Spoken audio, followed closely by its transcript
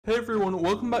Hey everyone,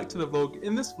 welcome back to the vlog.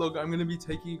 In this vlog, I'm going to be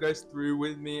taking you guys through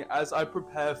with me as I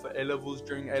prepare for A-levels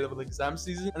during A-level exam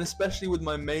season, and especially with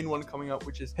my main one coming up,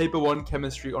 which is paper 1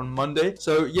 chemistry on Monday.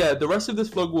 So yeah, the rest of this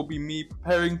vlog will be me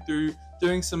preparing through,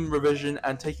 doing some revision,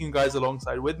 and taking you guys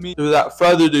alongside with me. So without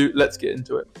further ado, let's get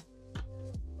into it.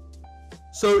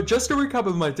 So just a recap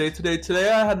of my day today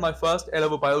I had my first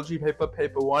A-level biology paper,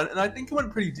 paper 1, and I think it went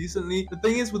pretty decently. The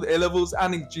thing is with A-levels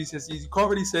and in GCSEs, you can't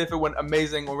really say if it went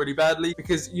amazing or really badly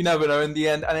because you never know in the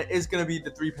end, and it is going to be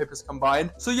the 3 papers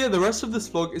combined. So yeah, the rest of this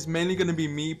vlog is mainly going to be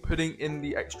me putting in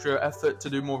the extra effort to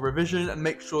do more revision and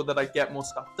make sure that I get more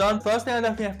stuff done. First thing I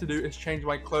definitely have to do is change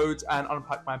my clothes and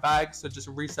unpack my bag, so just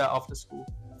reset after school.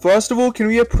 First of all, can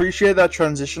we appreciate that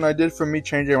transition I did from me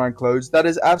changing my clothes? That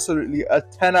is absolutely a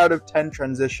 10 out of 10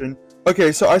 transition.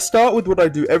 Okay, so I start with what I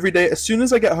do every day. As soon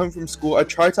as I get home from school, I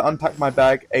try to unpack my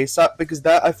bag ASAP because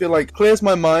that I feel like clears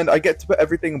my mind. I get to put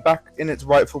everything back in its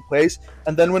rightful place.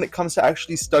 And then when it comes to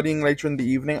actually studying later in the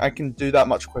evening, I can do that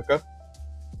much quicker.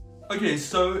 Okay,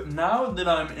 so now that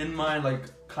I'm in my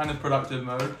kind of productive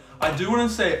mode, I do want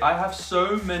to say I have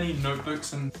so many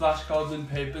notebooks and flashcards and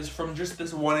papers from just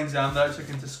this one exam that I took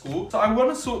into school. So I want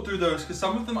to sort through those because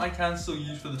some of them I can still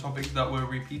use for the topics that we're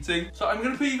repeating. So I'm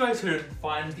going to put you guys here and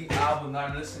find the album that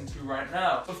I'm listening to right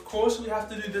now. Of course, we have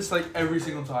to do this every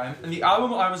single time. And the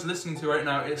album I was listening to right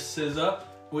now is Scissor,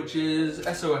 which is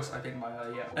SOS, I think, by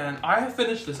her, yeah. And I have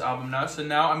finished this album now, so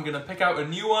now I'm gonna pick out a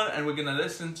new one and we're gonna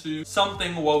listen to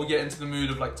something while we get into the mood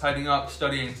of tidying up,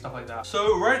 studying, stuff like that.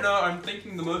 So right now, I'm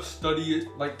thinking the most studied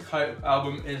type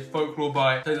album is Folklore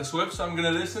by Taylor Swift, so I'm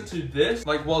gonna listen to this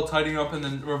while tidying up and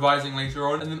then revising later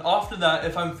on. And then after that,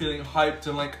 if I'm feeling hyped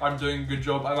and I'm doing a good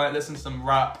job, I might listen to some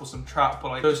rap or some trap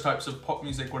or those types of pop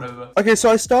music, whatever. Okay, so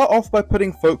I start off by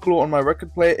putting Folklore on my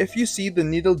record player. If you see, the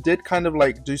needle did kind of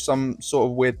do some sort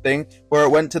of weird thing where it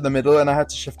went to the middle and I had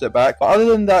to shift it back, but other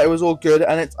than that it was all good,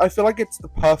 and I feel like it's the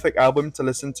perfect album to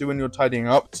listen to when you're tidying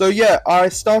up. So yeah, I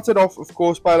started off of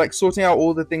course by sorting out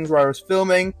all the things where I was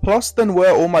filming, plus then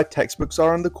where all my textbooks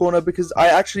are in the corner, because I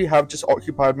actually have just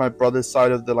occupied my brother's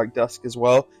side of the desk as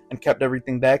well and kept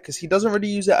everything there because he doesn't really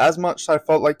use it as much, so I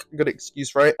felt like a good excuse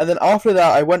for it. And then after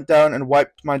that I went down and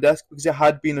wiped my desk because it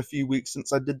had been a few weeks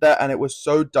since I did that and it was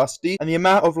so dusty, and the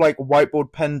amount of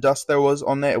whiteboard pen dust there was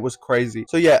on there, it was crazy.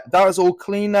 So yeah, that was all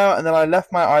clean now, and then I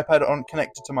left my iPad on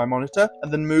connected to my monitor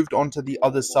and then moved on to the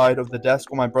other side of the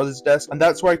desk, or my brother's desk, and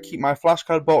that's where I keep my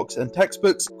flashcard box and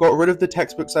textbooks. Got rid of the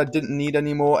textbooks I didn't need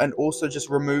anymore and also just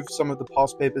removed some of the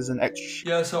past papers and extra.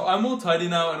 Yeah, so I'm all tidy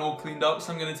now and all cleaned up,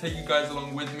 so I'm going to take you guys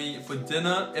along with me for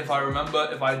dinner if I remember.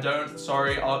 If I don't,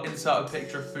 sorry, I'll insert a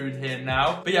picture of food here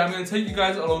now. But yeah, I'm going to take you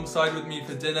guys alongside with me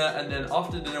for dinner, and then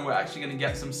after dinner we're actually going to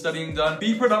get some studying done,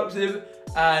 be productive,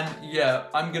 and yeah,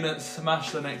 I'm gonna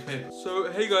smash the next paper. So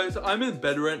hey guys, I'm in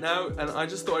bed right now and I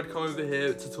just thought I'd come over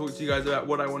here to talk to you guys about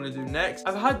what I want to do next.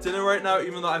 I've had dinner right now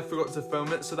even though I forgot to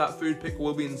film it, so that food pic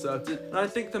will be inserted, and I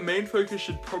think the main focus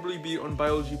should probably be on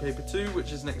biology paper 2,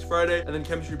 which is next Friday, and then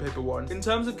chemistry paper 1. In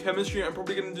terms of chemistry, I'm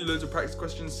probably going to do loads of practice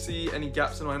questions, see any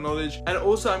gaps in my knowledge, and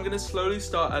also I'm going to slowly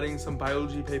start adding some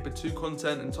biology paper 2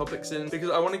 content and topics in because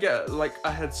I want to get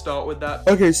a head start with that.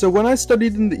 Okay, so when I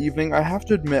studied in the evening, I have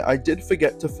to admit I did forget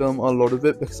to film a lot of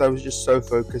it because I was just so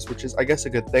focused, which is I guess a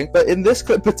good thing. But in this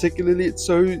clip particularly, it's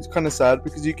kind of sad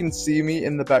because you can see me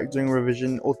in the back doing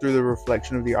revision or through the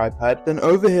reflection of the iPad. Then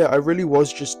over here I really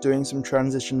was just doing some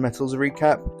transition metals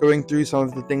recap, going through some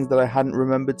of the things that I hadn't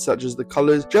remembered, such as the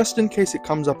colors, just in case it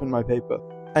comes up in my paper.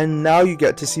 And now you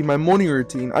get to see my morning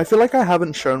routine. I feel like I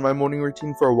haven't shown my morning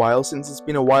routine for a while, since it's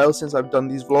been a while since I've done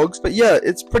these vlogs. But yeah,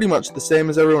 it's pretty much the same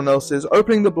as everyone else's.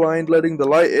 Opening the blind, letting the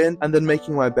light in, and then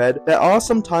making my bed. There are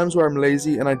some times where I'm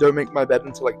lazy and I don't make my bed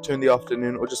until 2 in the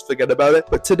afternoon or just forget about it.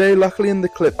 But today, luckily in the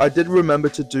clip, I did remember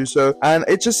to do so. And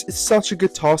it's such a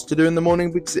good task to do in the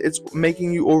morning because it's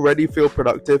making you already feel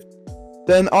productive.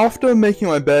 Then after making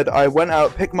my bed, I went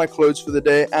out, picked my clothes for the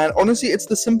day, and honestly it's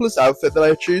the simplest outfit that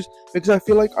I choose because I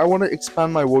feel like I want to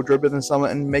expand my wardrobe in the summer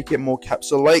and make it more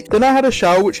capsule-like. Then I had a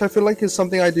shower, which I feel like is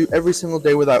something I do every single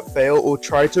day without fail, or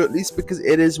try to at least, because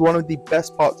it is one of the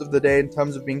best parts of the day in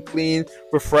terms of being clean,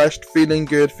 refreshed, feeling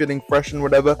good, feeling fresh and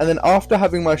whatever. And then after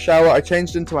having my shower, I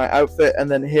changed into my outfit,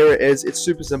 and then here it is. It's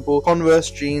super simple: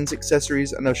 Converse, jeans,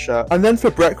 accessories, and a shirt. And then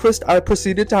for breakfast, I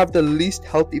proceeded to have the least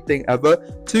healthy thing ever: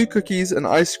 2 cookies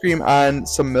an ice cream, and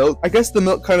some milk. I guess the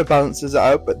milk kind of balances it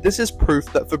out, but this is proof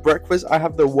that for breakfast I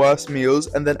have the worst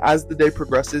meals, and then as the day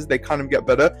progresses they kind of get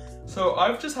better. So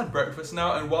I've just had breakfast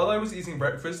now, and while I was eating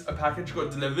breakfast, a package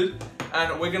got delivered,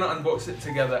 and we're gonna unbox it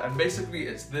together. And basically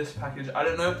it's this package. I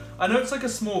know it's like a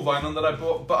small vinyl that I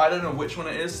bought, but I don't know which one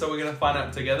it is, so we're gonna find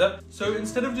out together. So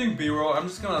instead of doing B-roll, I'm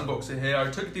just gonna unbox it here. I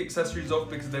took the accessories off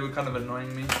because they were kind of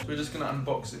annoying me, so we're just gonna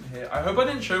unbox it here. I hope I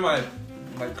didn't show my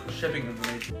shipping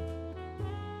information.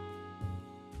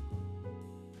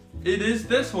 It is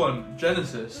this one,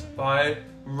 Genesis by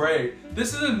Ray.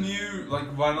 This is a new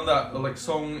vinyl that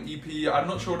song EP. I'm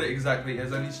not sure what it exactly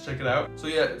is. I need to check it out. So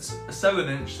yeah, it's a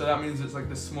 7-inch, so that means it's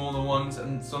the smaller ones,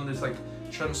 and it's on this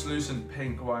translucent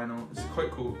pink vinyl. It's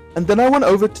quite cool. And then I went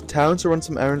over to town to run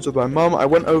some errands with my mum. I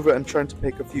went over and tried to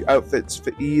pick a few outfits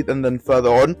for Eid and then further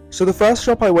on. So the first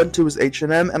shop I went to was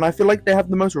H&M, and I feel like they have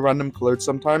the most random clothes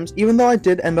sometimes. Even though I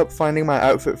did end up finding my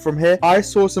outfit from here, I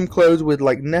saw some clothes with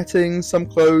netting, some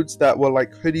clothes that were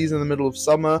hoodies in the middle of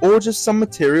summer, or just some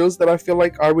materials that I feel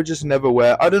like I would just never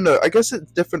wear. I don't know, I guess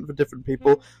it's different for different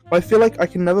people, but I feel like I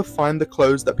can never find the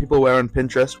clothes that people wear on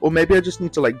Pinterest, or maybe I just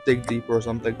need to dig deeper or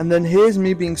something. And then here's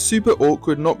me being super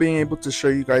awkward, not being able to show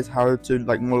you guys how to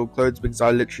model clothes because I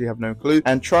literally have no clue,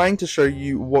 and trying to show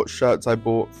you what shirts I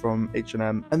bought from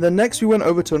H&M. And then next we went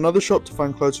over to another shop to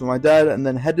find clothes for my dad, and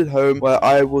then headed home, where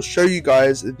I will show you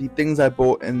guys the things I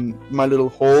bought in my little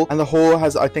haul. And the haul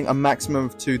has, I think, a maximum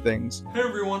of 2 things. Hey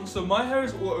everyone, so my hair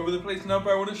is all over the place now,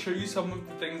 but I want to show you some of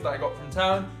the things that I got from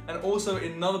town, and also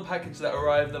another package that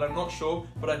arrived that I'm not sure,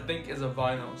 but I think is a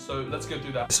vinyl. So let's go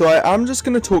through that. So I am just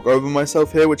going to talk over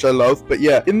myself here, which I love, but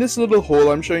yeah, in this little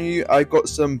haul I'm showing you, I got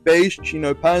some beige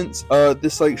chino pants,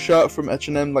 this shirt from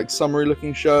H&M, summery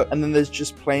looking shirt, and then there's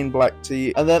just plain black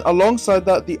tee. And then alongside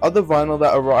that, the other vinyl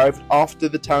that arrived after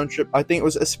the town trip, I think it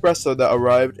was espresso, that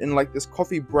arrived in this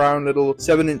coffee brown little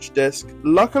 7-inch disc.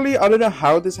 Luckily, I don't know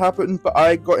how this happened, but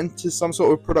I got into some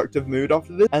sort of productive mood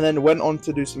after this, and then went on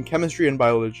to do some chemistry and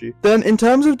biology. Then in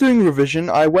terms of doing revision,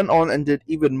 I went on and did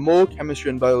even more chemistry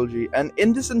and biology, and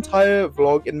in this entire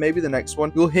vlog and maybe the next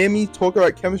one, you'll hear me talk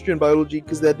about chemistry and biology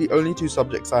because they're the only 2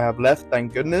 subjects I have left,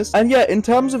 thank goodness. And yeah, in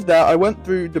terms of that, I went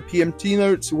through the PMT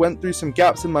notes, went through some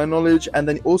gaps in my knowledge, and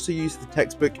then also used the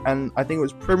textbook, and I think it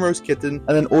was Primrose Kitten,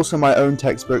 and then also my own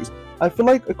textbooks. I feel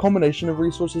like a combination of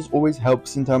resources always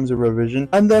helps in terms of revision.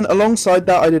 And then alongside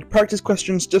that, I did practice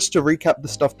questions just to recap the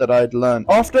stuff that I had learned.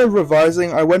 After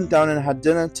revising, I went down and had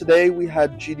dinner. Today we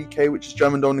had GDK, which is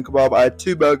German doner kebab. I had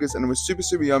 2 burgers and it was super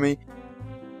yummy.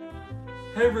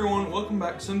 Hey everyone, welcome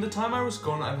back. So in the time I was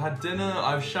gone, I've had dinner,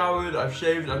 I've showered, I've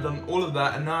shaved, I've done all of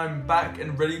that, and now I'm back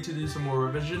and ready to do some more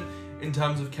revision in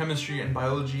terms of chemistry and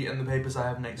biology and the papers I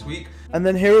have next week. And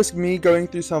then here is me going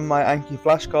through some of my Anki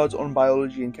flashcards on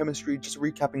biology and chemistry, just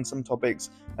recapping some topics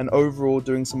and overall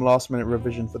doing some last minute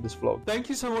revision for this vlog. Thank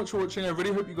you so much for watching. I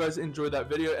really hope you guys enjoyed that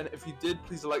video, and if you did,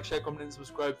 please like, share, comment and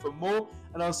subscribe for more,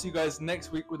 and I'll see you guys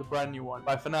next week with a brand new one.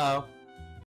 Bye for now.